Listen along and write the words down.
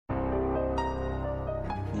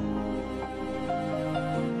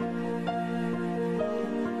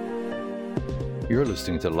You're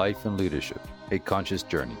listening to Life and Leadership, a Conscious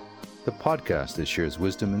Journey, the podcast that shares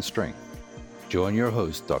wisdom and strength. Join your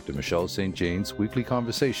host, Dr. Michelle St. Jane's weekly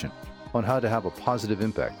conversation on how to have a positive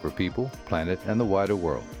impact for people, planet, and the wider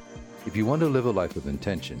world. If you want to live a life of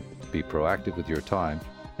intention, be proactive with your time,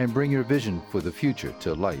 and bring your vision for the future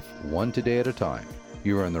to life one today at a time,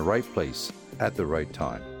 you are in the right place at the right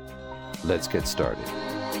time. Let's get started.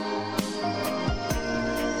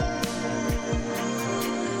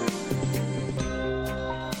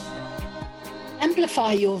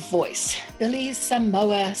 Amplify Your Voice. Billy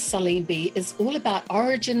Samoa Salimbi is all about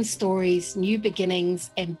origin stories, new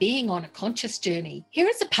beginnings, and being on a conscious journey. Here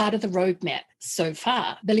is a part of the roadmap so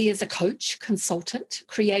far. Billy is a coach, consultant,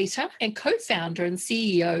 creator, and co-founder and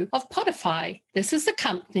CEO of Podify. This is a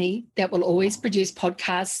company that will always produce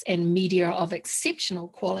podcasts and media of exceptional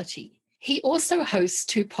quality. He also hosts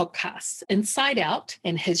 2 podcasts, Inside Out,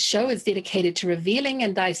 and his show is dedicated to revealing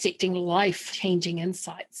and dissecting life-changing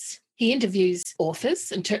insights. He interviews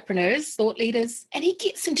authors, entrepreneurs, thought leaders, and he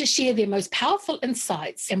gets them to share their most powerful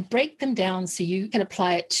insights and break them down so you can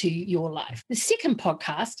apply it to your life. The second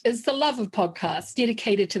podcast is The Love of Podcasts,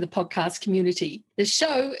 dedicated to the podcast community. The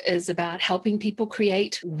show is about helping people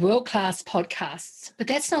create world-class podcasts, but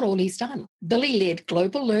that's not all he's done. Billy led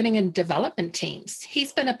global learning and development teams.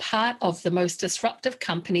 He's been a part of the most disruptive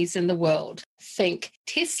companies in the world. Think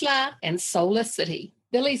Tesla and Solar City.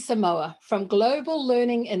 Billy Samoa, from global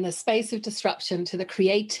learning in the space of disruption to the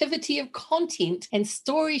creativity of content and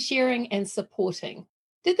story sharing and supporting.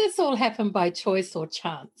 Did this all happen by choice or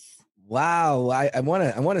chance? Wow. I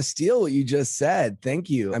want to steal what you just said. Thank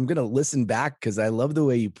you. I'm going to listen back because I love the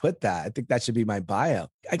way you put that. I think that should be my bio.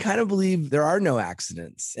 I kind of believe there are no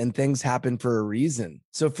accidents and things happen for a reason.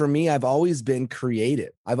 So for me, I've always been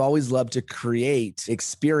creative. I've always loved to create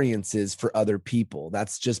experiences for other people.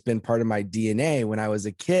 That's just been part of my DNA. When I was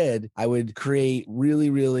a kid, I would create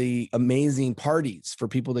really, really amazing parties for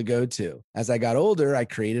people to go to. As I got older, I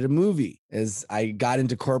created a movie. As I got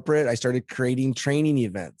into corporate, I started creating training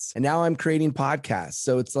events. And now I'm creating podcasts.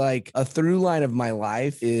 So it's like a through line of my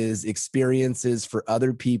life is experiences for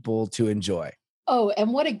other people to enjoy. Oh,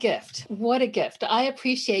 and what a gift. What a gift. I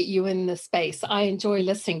appreciate you in this space. I enjoy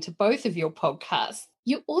listening to both of your podcasts.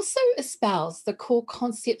 You also espouse the core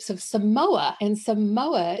concepts of Samoa, and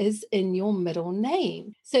Samoa is in your middle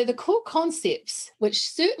name. So the core concepts, which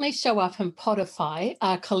certainly show up in Podify,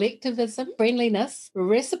 are collectivism, friendliness,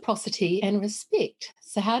 reciprocity, and respect.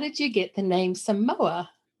 So how did you get the name Samoa?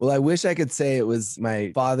 Well, I wish I could say it was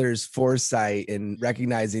my father's foresight in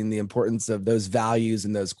recognizing the importance of those values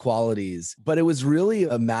and those qualities. But it was really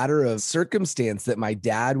a matter of circumstance that my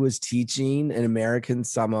dad was teaching in American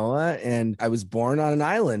Samoa, and I was born on an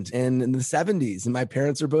island and in the 70s, and my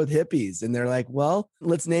parents are both hippies. And they're like, well,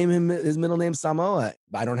 let's name him his middle name Samoa.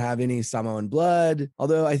 I don't have any Samoan blood,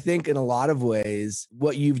 although I think in a lot of ways,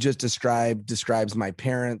 what you've just described describes my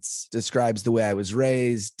parents, describes the way I was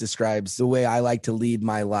raised, describes the way I like to lead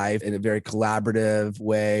my life in a very collaborative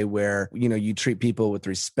way where, you treat people with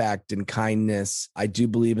respect and kindness. I do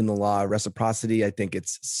believe in the law of reciprocity. I think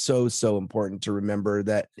it's so, so important to remember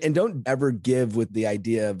that. And don't ever give with the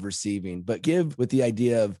idea of receiving, but give with the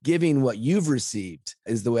idea of giving what you've received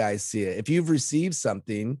is the way I see it. If you've received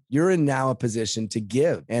something, you're in now a position to give.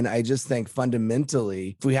 And I just think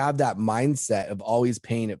fundamentally, if we have that mindset of always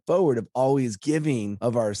paying it forward, of always giving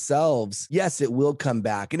of ourselves, yes, it will come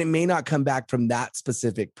back. And it may not come back from that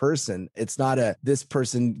specific person. It's not this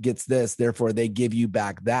person gets this, therefore they give you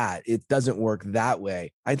back that. It doesn't work that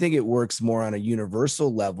way. I think it works more on a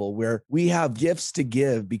universal level where we have gifts to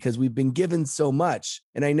give because we've been given so much.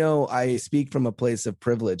 And I know I speak from a place of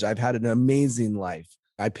privilege. I've had an amazing life.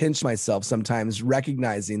 I pinch myself sometimes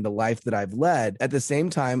recognizing the life that I've led. At the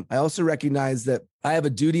same time, I also recognize that I have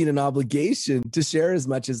a duty and an obligation to share as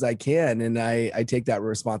much as I can. And I take that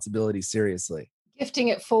responsibility seriously. Gifting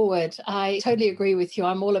it forward. I totally agree with you.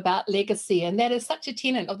 I'm all about legacy. And that is such a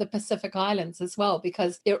tenet of the Pacific Islands as well,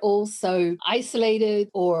 because they're all so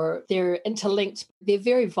isolated or they're interlinked. They're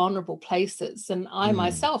very vulnerable places. And I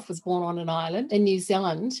myself was born on an island in New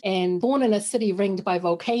Zealand and born in a city ringed by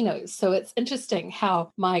volcanoes. So it's interesting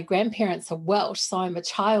how my grandparents are Welsh. So I'm a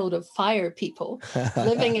child of fire people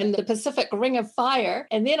living in the Pacific Ring of Fire.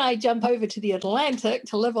 And then I jump over to the Atlantic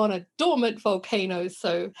to live on a dormant volcano.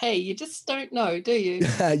 So, hey, you just don't know, do do you?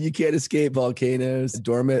 You can't escape volcanoes,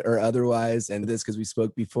 dormant or otherwise. And this, because we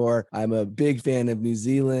spoke before, I'm a big fan of New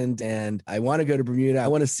Zealand and I want to go to Bermuda. I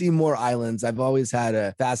want to see more islands. I've always had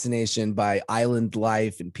a fascination by island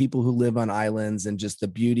life and people who live on islands and just the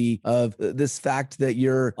beauty of this fact that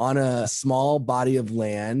you're on a small body of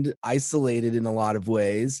land, isolated in a lot of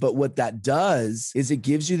ways. But what that does is it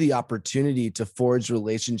gives you the opportunity to forge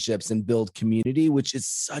relationships and build community, which is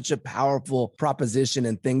such a powerful proposition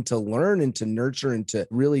and thing to learn and to nurture and to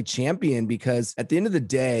really champion. Because at the end of the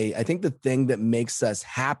day, I think the thing that makes us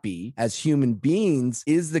happy as human beings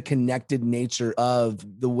is the connected nature of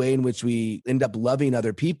the way in which we end up loving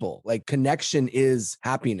other people. Like connection is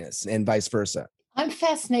happiness and vice versa. I'm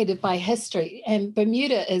fascinated by history, and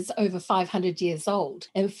Bermuda is over 500 years old.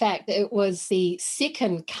 In fact, it was the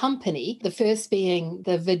second company, the first being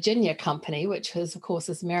the Virginia Company, which is, of course,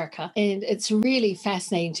 is America. And it's really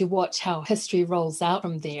fascinating to watch how history rolls out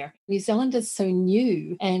from there. New Zealand is so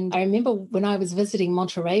new. And I remember when I was visiting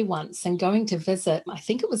Monterey once and going to visit, I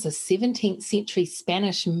think it was a 17th century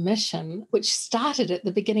Spanish mission, which started at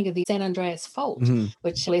the beginning of the San Andreas Fault,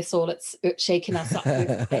 which bless all, it's shaking us up.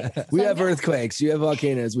 We have earthquakes. You have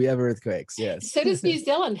volcanoes. We have earthquakes. Yes. So does New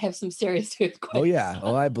Zealand have some serious earthquakes? Oh, yeah.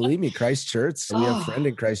 Oh, I believe me. Christchurch. We have a friend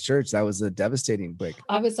in Christchurch. That was a devastating quake.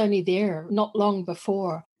 I was only there not long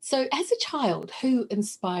before. So as a child, who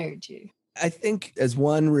inspired you? I think as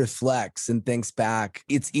one reflects and thinks back,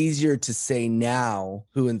 it's easier to say now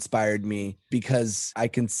who inspired me because I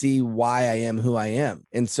can see why I am who I am.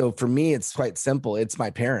 And so for me, it's quite simple. It's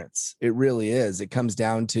my parents. It really is. It comes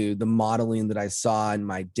down to the modeling that I saw in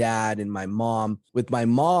my dad and my mom. With my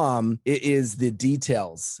mom, it is the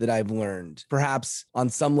details that I've learned. Perhaps on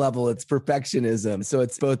some level, it's perfectionism. So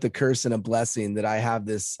it's both a curse and a blessing that I have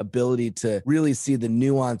this ability to really see the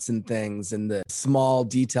nuance in things and the small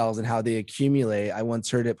details and how they accumulate. I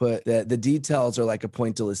once heard it put that the details are like a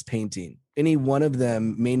pointillist painting. Any one of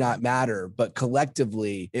them may not matter, but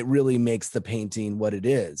collectively, it really makes the painting what it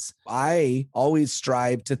is. I always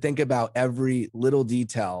strive to think about every little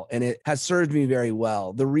detail, and it has served me very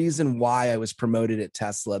well. The reason why I was promoted at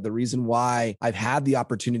Tesla, the reason why I've had the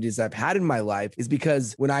opportunities I've had in my life is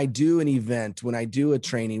because when I do an event, when I do a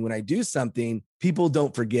training, when I do something, people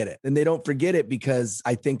don't forget it. And they don't forget it because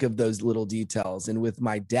I think of those little details. And with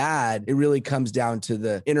my dad, it really comes down to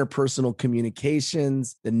the interpersonal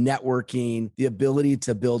communications, the networking, the ability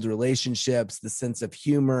to build relationships, the sense of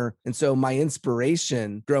humor. And so my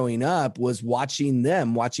inspiration growing up was watching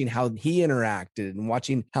them, watching how he interacted and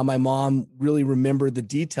watching how my mom really remembered the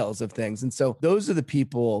details of things. And so those are the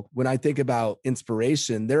people, when I think about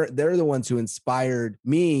inspiration, they're the ones who inspired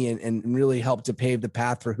me and really helped to pave the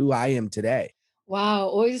path for who I am today. Wow,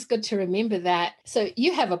 always good to remember that. So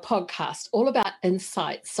you have a podcast all about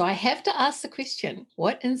insights. So I have to ask the question,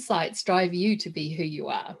 what insights drive you to be who you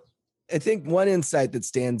are? I think one insight that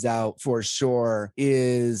stands out for sure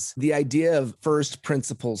is the idea of first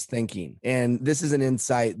principles thinking. And this is an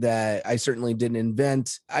insight that I certainly didn't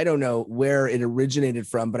invent. I don't know where it originated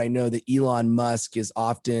from, but I know that Elon Musk is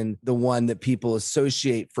often the one that people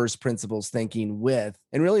associate first principles thinking with.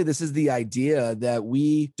 And really, this is the idea that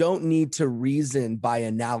we don't need to reason by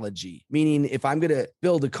analogy, meaning if I'm going to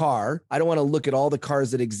build a car, I don't want to look at all the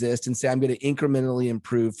cars that exist and say I'm going to incrementally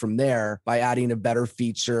improve from there by adding a better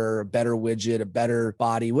feature, a better widget, a better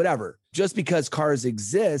body, whatever. Just because cars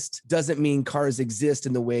exist doesn't mean cars exist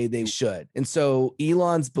in the way they should. And so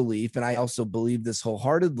Elon's belief, and I also believe this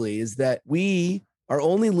wholeheartedly, is that we are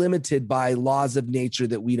only limited by laws of nature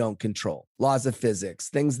that we don't control. Laws of physics,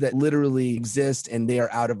 things that literally exist and they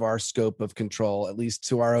are out of our scope of control, at least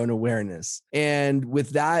to our own awareness. And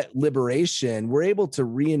with that liberation, we're able to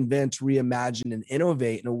reinvent, reimagine, and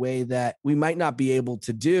innovate in a way that we might not be able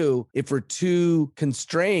to do if we're too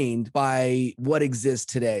constrained by what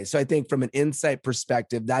exists today. So I think from an insight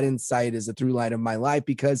perspective, that insight is a through line of my life,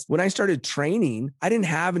 because when I started training, I didn't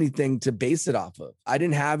have anything to base it off of. I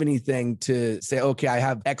didn't have anything to say, okay, I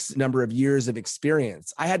have X number of years of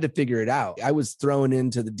experience. I had to figure it out. I was thrown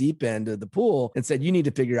into the deep end of the pool and said, you need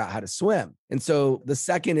to figure out how to swim. And so the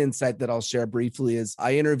second insight that I'll share briefly is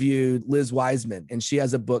I interviewed Liz Wiseman, and she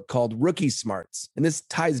has a book called Rookie Smarts. And this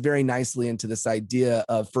ties very nicely into this idea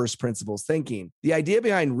of first principles thinking. The idea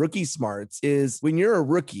behind Rookie Smarts is when you're a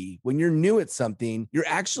rookie, when you're new at something, you're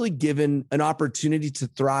actually given an opportunity to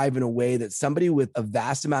thrive in a way that somebody with a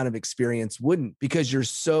vast amount of experience wouldn't, because you're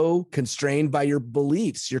so constrained by your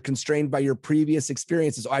beliefs. You're constrained by your previous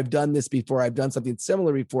experiences. Oh, I've done this before. I've done something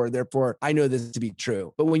similar before. Therefore, I know this to be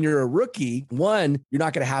true. But when you're a rookie, one, you're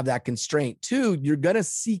not going to have that constraint. Two, you're going to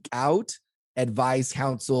seek out advice,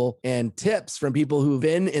 counsel, and tips from people who've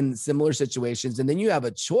been in similar situations. And then you have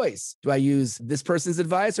a choice. Do I use this person's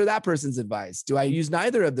advice or that person's advice? Do I use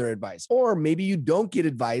neither of their advice? Or maybe you don't get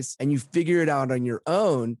advice and you figure it out on your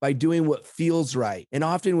own by doing what feels right. And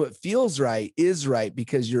often what feels right is right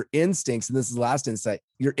because your instincts, and this is the last insight,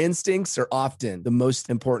 your instincts are often the most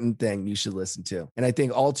important thing you should listen to. And I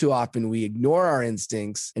think all too often we ignore our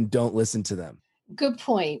instincts and don't listen to them. Good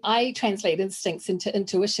point. I translate instincts into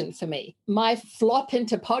intuition for me. My flop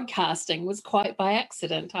into podcasting was quite by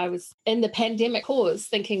accident. I was in the pandemic pause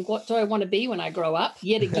thinking, what do I want to be when I grow up?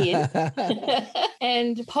 Yet again.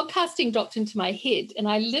 And podcasting dropped into my head. And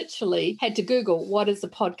I literally had to Google, what is a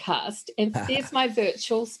podcast? And there's my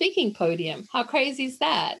virtual speaking podium. How crazy is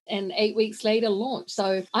that? And 8 weeks later, launched.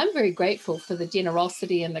 So I'm very grateful for the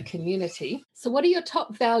generosity in the community. So what are your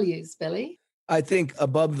top values, Billy? I think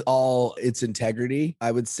above all, it's integrity.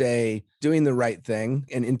 I would say doing the right thing.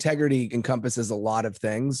 And integrity encompasses a lot of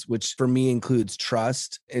things, which for me includes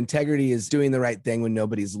trust. Integrity is doing the right thing when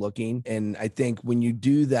nobody's looking. And I think when you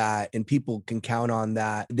do that and people can count on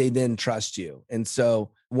that, they then trust you. And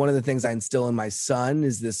so one of the things I instill in my son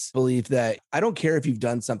is this belief that I don't care if you've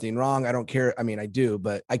done something wrong. I don't care. I mean, I do,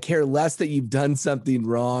 but I care less that you've done something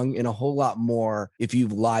wrong and a whole lot more if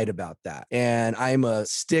you've lied about that. And I'm a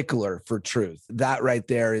stickler for truth. That right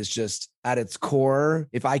there is just at its core.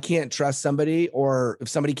 If I can't trust somebody or if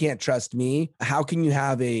somebody can't trust me, how can you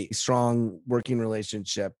have a strong working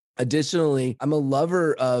relationship? Additionally, I'm a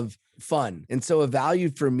lover of fun. And so a value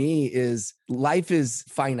for me is life is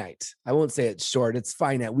finite. I won't say it's short, it's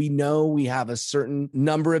finite. We know we have a certain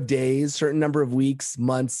number of days, certain number of weeks,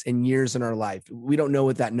 months, and years in our life. We don't know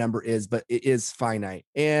what that number is, but it is finite.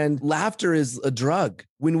 And laughter is a drug.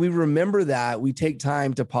 When we remember that, we take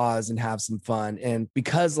time to pause and have some fun. And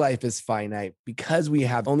because life is finite, because we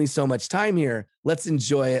have only so much time here, let's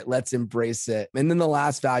enjoy it. Let's embrace it. And then the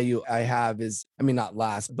last value I have is, I mean, not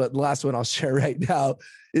last, but the last one I'll share right now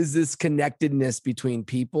is this connectedness between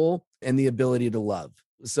people and the ability to love.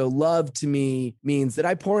 So love to me means that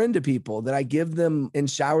I pour into people, that I give them and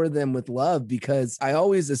shower them with love because I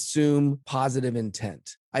always assume positive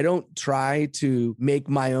intent. I don't try to make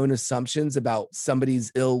my own assumptions about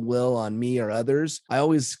somebody's ill will on me or others. I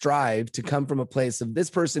always strive to come from a place of this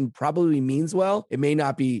person probably means well. It may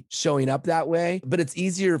not be showing up that way, but it's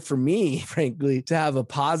easier for me, frankly, to have a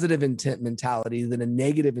positive intent mentality than a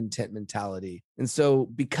negative intent mentality. And so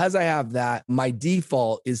because I have that, my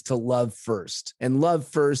default is to love first and love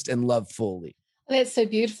fully. That's so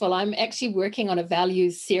beautiful. I'm actually working on a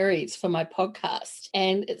values series for my podcast,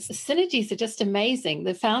 and the synergies are just amazing.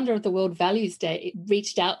 The founder of the World Values Day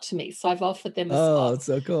reached out to me, so I've offered them a spot that's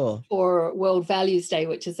so cool. for World Values Day,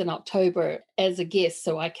 which is in October, as a guest,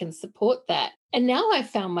 so I can support that. And now I've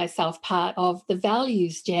found myself part of the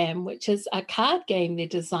Values Jam, which is a card game they're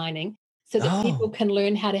designing so that people can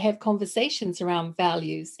learn how to have conversations around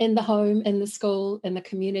values in the home, in the school, in the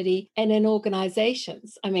community, and in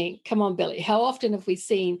organizations. I mean, come on, Billy, how often have we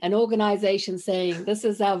seen an organization saying, this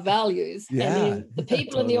is our values? Yeah, and then the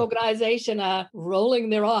people in the organization are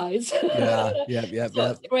rolling their eyes. Yeah. It's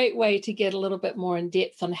a great way to get a little bit more in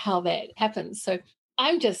depth on how that happens. So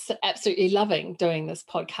I'm just absolutely loving doing this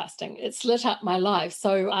podcasting. It's lit up my life.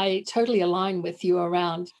 So I totally align with you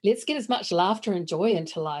around let's get as much laughter and joy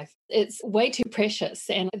into life. It's way too precious.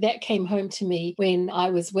 And that came home to me when I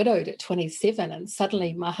was widowed at 27 and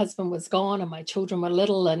suddenly my husband was gone and my children were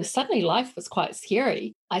little and suddenly life was quite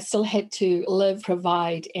scary. I still had to live,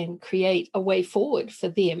 provide, and create a way forward for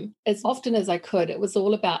them as often as I could. It was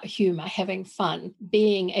all about humor, having fun,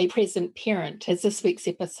 being a present parent. As this week's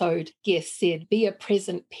episode guest said, be a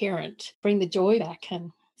present parent, bring the joy back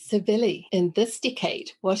in. So Billy, in this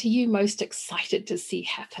decade, what are you most excited to see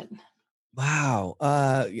happen? Wow.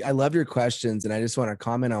 I love your questions. And I just want to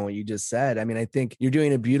comment on what you just said. I mean, I think you're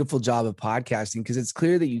doing a beautiful job of podcasting because it's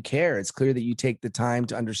clear that you care. It's clear that you take the time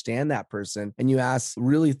to understand that person and you ask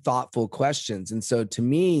really thoughtful questions. And so to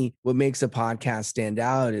me, what makes a podcast stand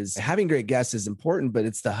out is having great guests is important, but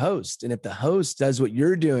it's the host. And if the host does what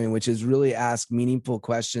you're doing, which is really ask meaningful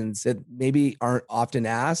questions that maybe aren't often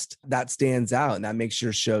asked, that stands out and that makes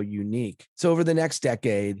your show unique. So over the next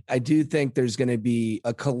decade, I do think there's going to be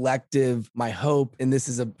a collective, my hope, and this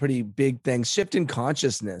is a pretty big thing, shift in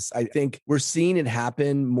consciousness. I think we're seeing it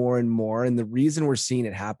happen more and more. And the reason we're seeing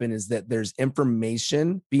it happen is that there's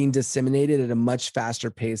information being disseminated at a much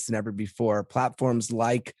faster pace than ever before. Platforms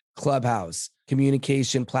like Clubhouse,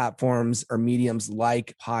 communication platforms or mediums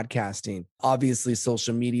like podcasting, obviously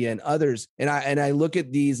social media and others. And I look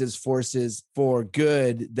at these as forces for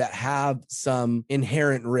good that have some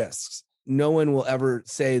inherent risks. no one will ever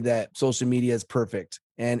say that social media is perfect.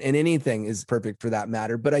 And anything is perfect for that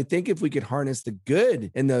matter. But I think if we could harness the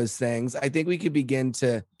good in those things, I think we could begin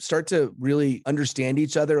to start to really understand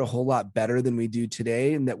each other a whole lot better than we do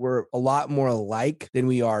today, and that we're a lot more alike than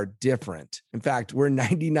we are different. In fact, we're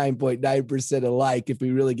 99.9% alike if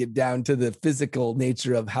we really get down to the physical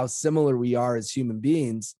nature of how similar we are as human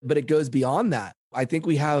beings. But it goes beyond that. I think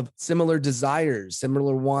we have similar desires,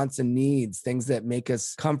 similar wants and needs, things that make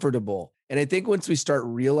us comfortable. And I think once we start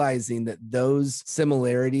realizing that those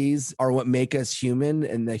similarities are what make us human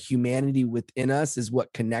and the humanity within us is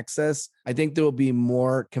what connects us, I think there will be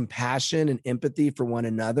more compassion and empathy for one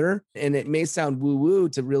another. And it may sound woo-woo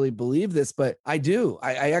to really believe this, but I do.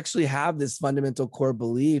 I actually have this fundamental core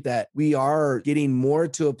belief that we are getting more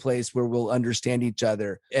to a place where we'll understand each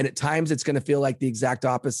other. And at times it's going to feel like the exact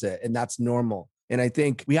opposite, and that's normal. And I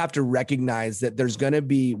think we have to recognize that there's going to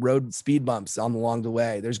be road speed bumps along the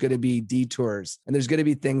way. There's going to be detours and there's going to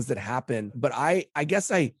be things that happen. But I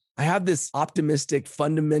guess I have this optimistic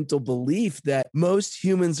fundamental belief that most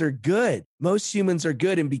humans are good. Most humans are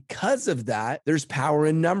good. And because of that, there's power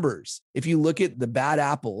in numbers. If you look at the bad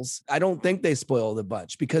apples, I don't think they spoil the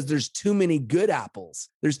bunch because there's too many good apples.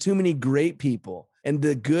 There's too many great people. And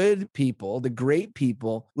the good people, the great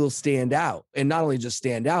people will stand out, and not only just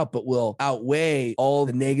stand out, but will outweigh all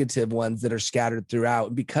the negative ones that are scattered throughout.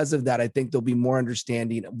 And because of that, I think there'll be more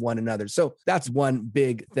understanding of one another. So that's one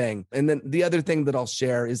big thing. And then the other thing that I'll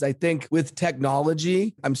share is I think with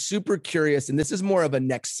technology, I'm super curious, and this is more of a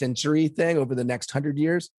next century thing over the next 100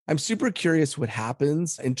 years. I'm super curious what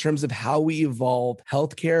happens in terms of how we evolve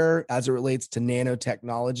healthcare as it relates to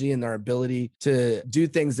nanotechnology and our ability to do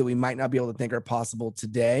things that we might not be able to think are possible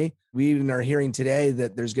today. We even are hearing today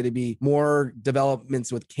that there's going to be more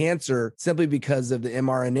developments with cancer simply because of the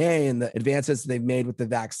mRNA and the advances they've made with the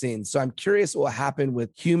vaccines. So I'm curious what will happen with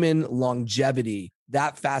human longevity.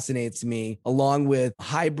 That fascinates me, along with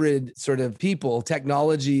hybrid sort of people,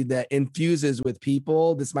 technology that infuses with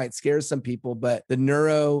people. This might scare some people, but the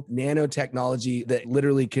nanotechnology that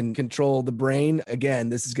literally can control the brain, again,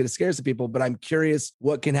 this is going to scare some people, but I'm curious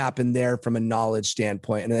what can happen there from a knowledge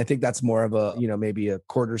standpoint. And I think that's more of a, maybe a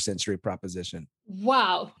quarter century proposition.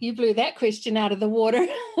 Wow, you blew that question out of the water.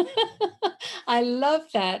 I love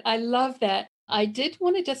that. I love that. I did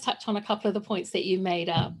want to just touch on a couple of the points that you made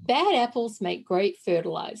up. Bad apples make great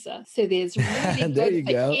fertilizer. So there's really good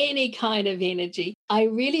for any kind of energy. I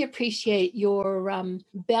really appreciate your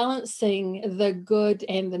balancing the good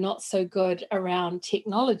and the not so good around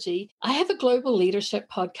technology. I have a global leadership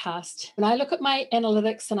podcast. When I look at my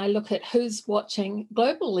analytics and I look at who's watching,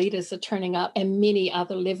 global leaders are turning up and many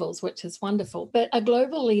other levels, which is wonderful. But a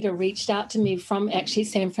global leader reached out to me from actually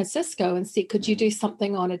San Francisco and said, could you do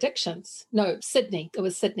something on addictions? No, Sydney. It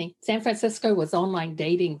was Sydney. San Francisco was online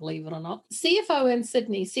dating, believe it or not. CFO in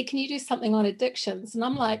Sydney said, can you do something on addictions? And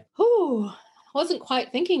I'm like, wasn't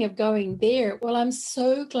quite thinking of going there. Well, I'm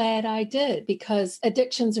so glad I did, because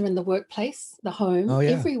addictions are in the workplace, the home,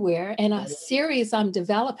 everywhere. And a series I'm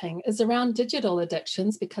developing is around digital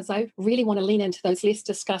addictions, because I really want to lean into those less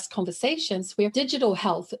discussed conversations where digital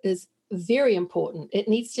health is very important. It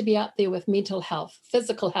needs to be up there with mental health,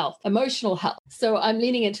 physical health, emotional health. So I'm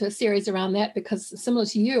leaning into a series around that because, similar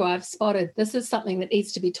to you, I've spotted this is something that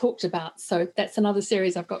needs to be talked about. So that's another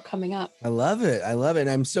series I've got coming up. I love it. I love it. And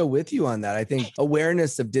I'm so with you on that. I think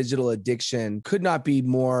awareness of digital addiction could not be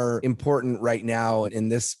more important right now in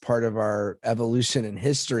this part of our evolution and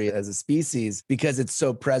history as a species, because it's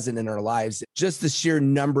so present in our lives. Just the sheer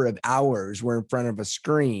number of hours we're in front of a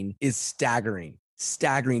screen is staggering.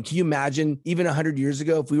 Can you imagine even 100 years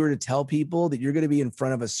ago, if we were to tell people that you're going to be in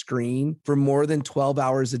front of a screen for more than 12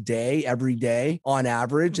 hours a day, every day on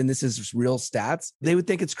average, and this is real stats, they would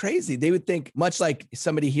think it's crazy. They would think, much like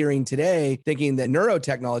somebody hearing today, thinking that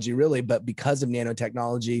neurotechnology really, but because of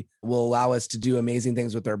nanotechnology will allow us to do amazing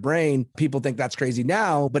things with our brain. People think that's crazy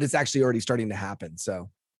now, but it's actually already starting to happen.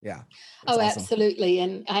 So yeah. Awesome. Absolutely.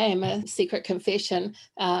 And I am a secret confession,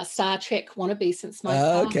 Star Trek wannabe since my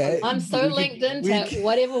childhood. I'm so linked into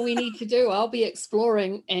whatever we need to do. I'll be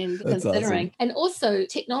exploring and considering. Awesome. And also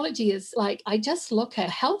technology is like, I just look at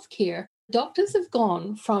healthcare. Doctors have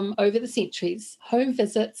gone from over the centuries, home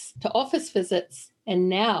visits to office visits, and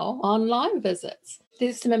now online visits.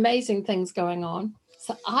 There's some amazing things going on.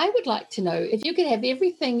 So I would like to know, if you could have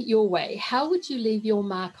everything your way, how would you leave your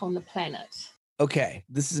mark on the planet? Okay,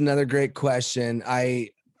 this is another great question. I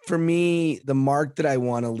For me, the mark that I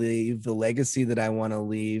want to leave, the legacy that I want to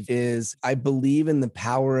leave is I believe in the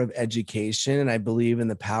power of education and I believe in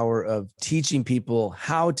the power of teaching people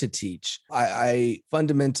how to teach. I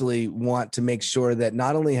fundamentally want to make sure that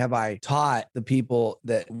not only have I taught the people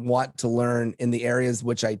that want to learn in the areas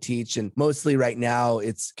which I teach, and mostly right now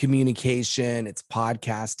it's communication, it's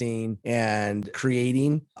podcasting and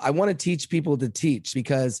creating. I want to teach people to teach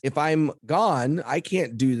because if I'm gone, I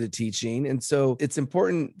can't do the teaching. And so it's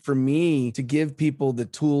important for me to give people the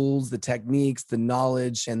tools, the techniques, the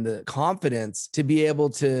knowledge, and the confidence to be able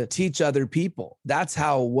to teach other people. That's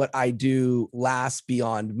how what I do lasts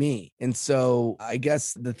beyond me. And so I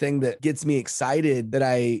guess the thing that gets me excited that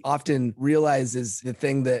I often realize is the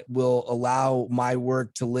thing that will allow my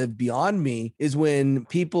work to live beyond me is when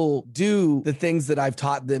people do the things that I've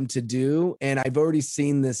taught them to do. And I've already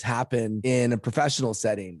seen this happen in a professional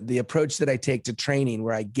setting. The approach that I take to training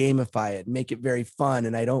where I gamify it, make it very fun.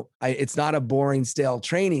 And it's not a boring, stale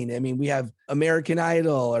training. I mean, we have American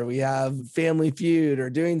Idol or we have Family Feud or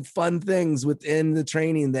doing fun things within the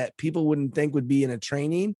training that people wouldn't think would be in a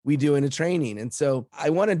training. We do in a training. And so I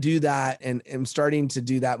want to do that. And I'm starting to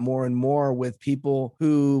do that more and more with people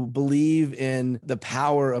who believe in the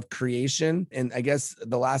power of creation. And I guess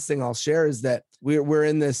the last thing I'll share is that we're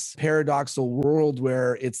in this paradoxical world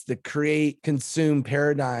where it's the create, consume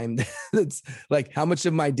paradigm. That's like how much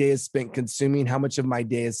of my day is spent consuming, how much of my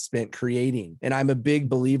day is spent creating. And I'm a big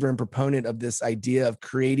believer and proponent of this idea of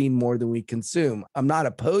creating more than we consume. I'm not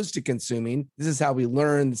opposed to consuming. This is how we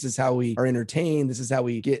learn. This is how we are entertained. This is how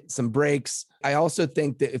we get some breaks. I also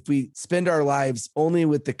think that if we spend our lives only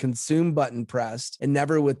with the consume button pressed and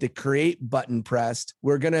never with the create button pressed,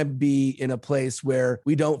 we're going to be in a place where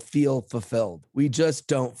we don't feel fulfilled. We just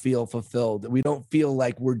don't feel fulfilled. We don't feel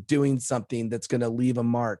like we're doing something that's going to leave a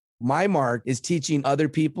mark. My mark is teaching other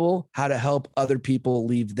people how to help other people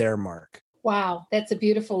leave their mark. Wow, that's a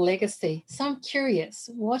beautiful legacy. So I'm curious,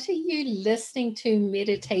 what are you listening to,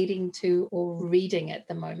 meditating to, or reading at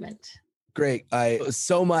the moment? Great.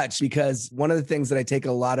 So much because one of the things that I take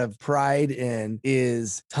a lot of pride in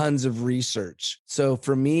is tons of research. So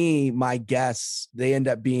for me, my guests, they end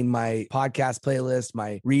up being my podcast playlist,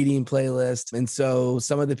 my reading playlist. And so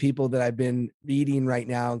some of the people that I've been reading right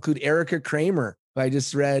now include Erica Kramer. I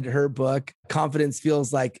just read her book, Confidence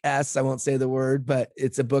Feels Like S. I won't say the word, but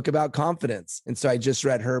it's a book about confidence. And so I just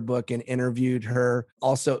read her book and interviewed her.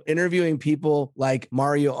 Also interviewing people like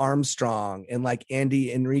Mario Armstrong and like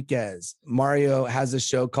Andy Enriquez. Mario has a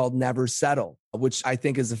show called Never Settle, which I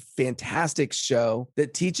think is a fantastic show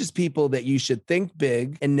that teaches people that you should think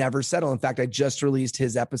big and never settle. In fact, I just released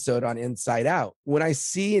his episode on Inside Out. When I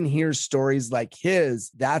see and hear stories like his,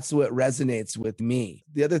 that's what resonates with me.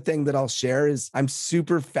 The other thing that I'll share is I'm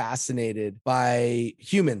super fascinated by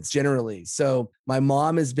humans generally. So my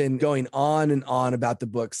mom has been going on and on about the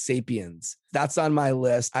book Sapiens. That's on my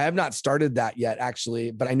list. I have not started that yet,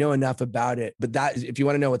 actually, but I know enough about it. But that, if you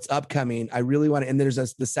want to know what's upcoming, I really want to, and there's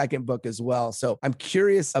the second book as well. So I'm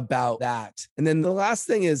curious about that. And then the last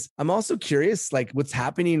thing is I'm also curious, like what's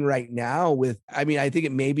happening right now with, I mean, I think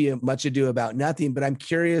it may be a much ado about nothing, but I'm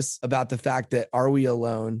curious about the fact that are we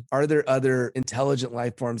alone? Are there other intelligent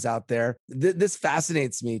life forms out there? This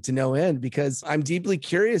fascinates me to no end because I'm deeply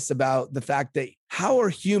curious about the fact that how are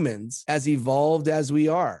humans as evolved as we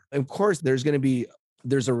are? Of course, there's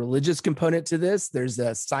a religious component to this. There's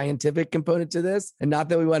a scientific component to this. And not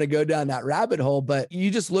that we want to go down that rabbit hole, but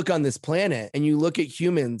you just look on this planet and you look at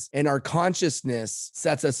humans and our consciousness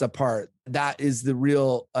sets us apart. That is the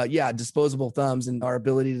real, disposable thumbs and our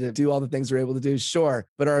ability to do all the things we're able to do. Sure.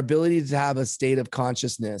 But our ability to have a state of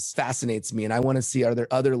consciousness fascinates me. And I want to see, are there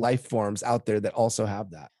other life forms out there that also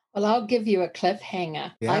have that? Well, I'll give you a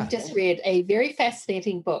cliffhanger. Yeah. I've just read a very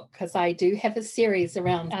fascinating book because I do have a series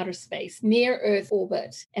around outer space, near Earth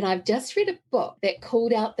orbit. And I've just read a book that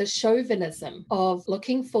called out the chauvinism of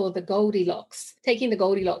looking for the Goldilocks, taking the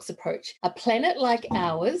Goldilocks approach, a planet like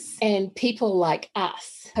ours and people like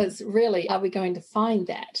us. Because really, are we going to find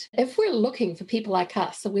that? If we're looking for people like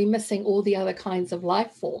us, are we missing all the other kinds of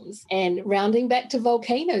life forms? And rounding back to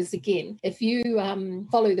volcanoes again, if you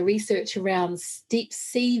follow the research around deep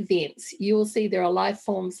sea vents, you will see there are life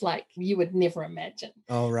forms like you would never imagine.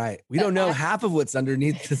 Oh, right. We don't know half of what's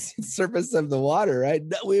underneath the surface of the water, right?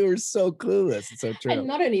 We were so clueless. It's so true. And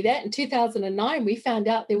not only that, in 2009, we found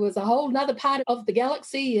out there was a whole nother part of the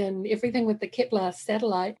galaxy and everything with the Kepler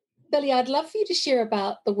satellite. Billy, I'd love for you to share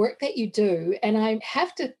about the work that you do. And I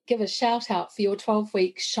have to give a shout out for your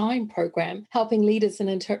 12-week Shine program, helping leaders and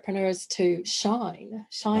entrepreneurs to shine.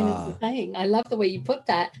 Shine is the thing. I love the way you put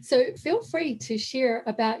that. So feel free to share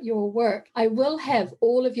about your work. I will have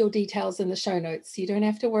all of your details in the show notes, so you don't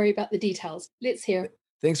have to worry about the details. Let's hear it.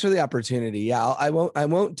 Thanks for the opportunity. Yeah, I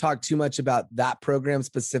won't talk too much about that program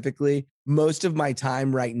specifically. Most of my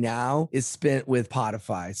time right now is spent with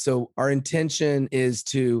Podify. So our intention is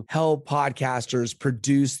to help podcasters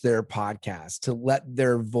produce their podcast, to let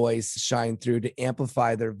their voice shine through, to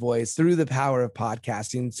amplify their voice through the power of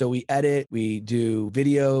podcasting. So we edit, we do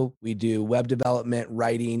video, we do web development,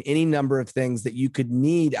 writing, any number of things that you could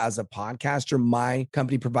need as a podcaster. My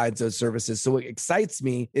company provides those services. So what excites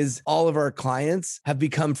me is all of our clients have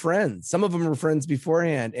become friends. Some of them were friends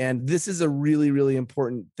beforehand. And this is a really, really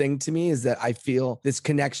important thing to me, is that I feel this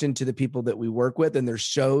connection to the people that we work with, and their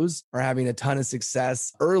shows are having a ton of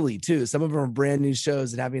success early too. Some of them are brand new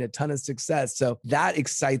shows and having a ton of success. So that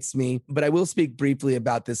excites me. But I will speak briefly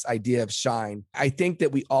about this idea of shine. I think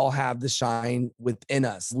that we all have the shine within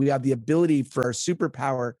us. We have the ability for our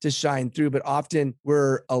superpower to shine through, but often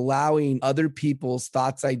we're allowing other people's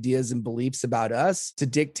thoughts, ideas, and beliefs about us to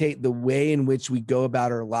dictate the way in which we go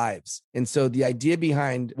about our lives. And so the idea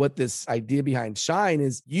behind shine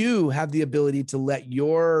is you have the ability to let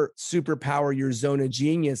your superpower, your zone of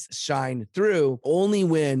genius shine through only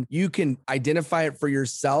when you can identify it for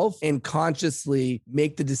yourself and consciously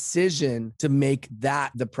make the decision to make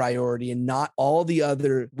that the priority and not all the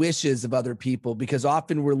other wishes of other people. Because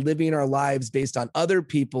often we're living our lives based on other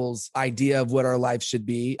people's idea of what our life should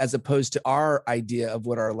be, as opposed to our idea of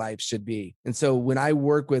what our life should be. And so when I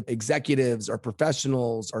work with executives or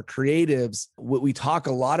professionals or creatives, what we talk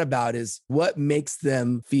a lot about is what makes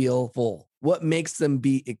them feel full. What makes them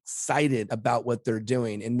be excited about what they're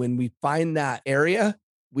doing? And when we find that area,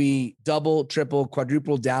 we double, triple,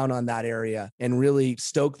 quadruple down on that area and really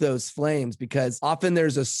stoke those flames, because often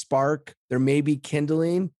there's a spark, there may be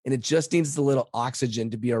kindling, and it just needs a little oxygen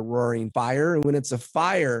to be a roaring fire. And when it's a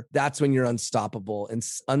fire, that's when you're unstoppable. And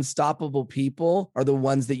unstoppable people are the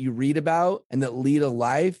ones that you read about and that lead a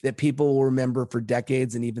life that people will remember for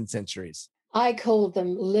decades and even centuries. I call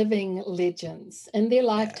them living legends in their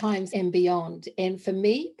lifetimes and beyond. And for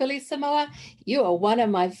me, Billy Samoa, you are one of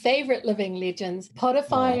my favorite living legends.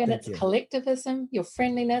 Podify and its collectivism, your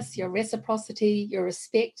friendliness, your reciprocity, your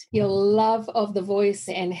respect, your love of the voice,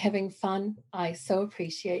 and having fun. I so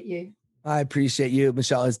appreciate you. I appreciate you,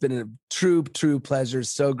 Michelle. It's been a true pleasure.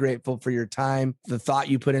 So grateful for your time, the thought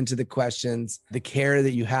you put into the questions, the care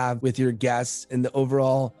that you have with your guests, and the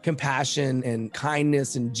overall compassion and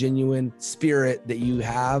kindness and genuine spirit that you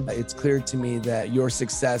have. It's clear to me that your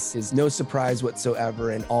success is no surprise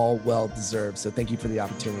whatsoever and all well-deserved. So thank you for the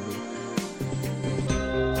opportunity.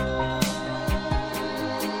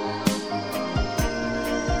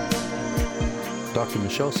 Dr.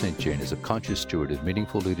 Michelle St. Jane is a conscious steward of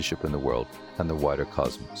meaningful leadership in the world and the wider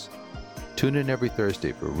cosmos. Tune in every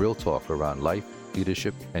Thursday for real talk around life,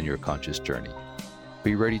 leadership, and your conscious journey.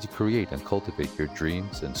 Be ready to create and cultivate your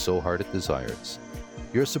dreams and soul-hearted desires.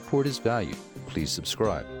 Your support is valued. Please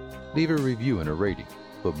subscribe, leave a review and a rating,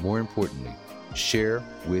 but more importantly, share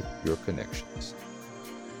with your connections.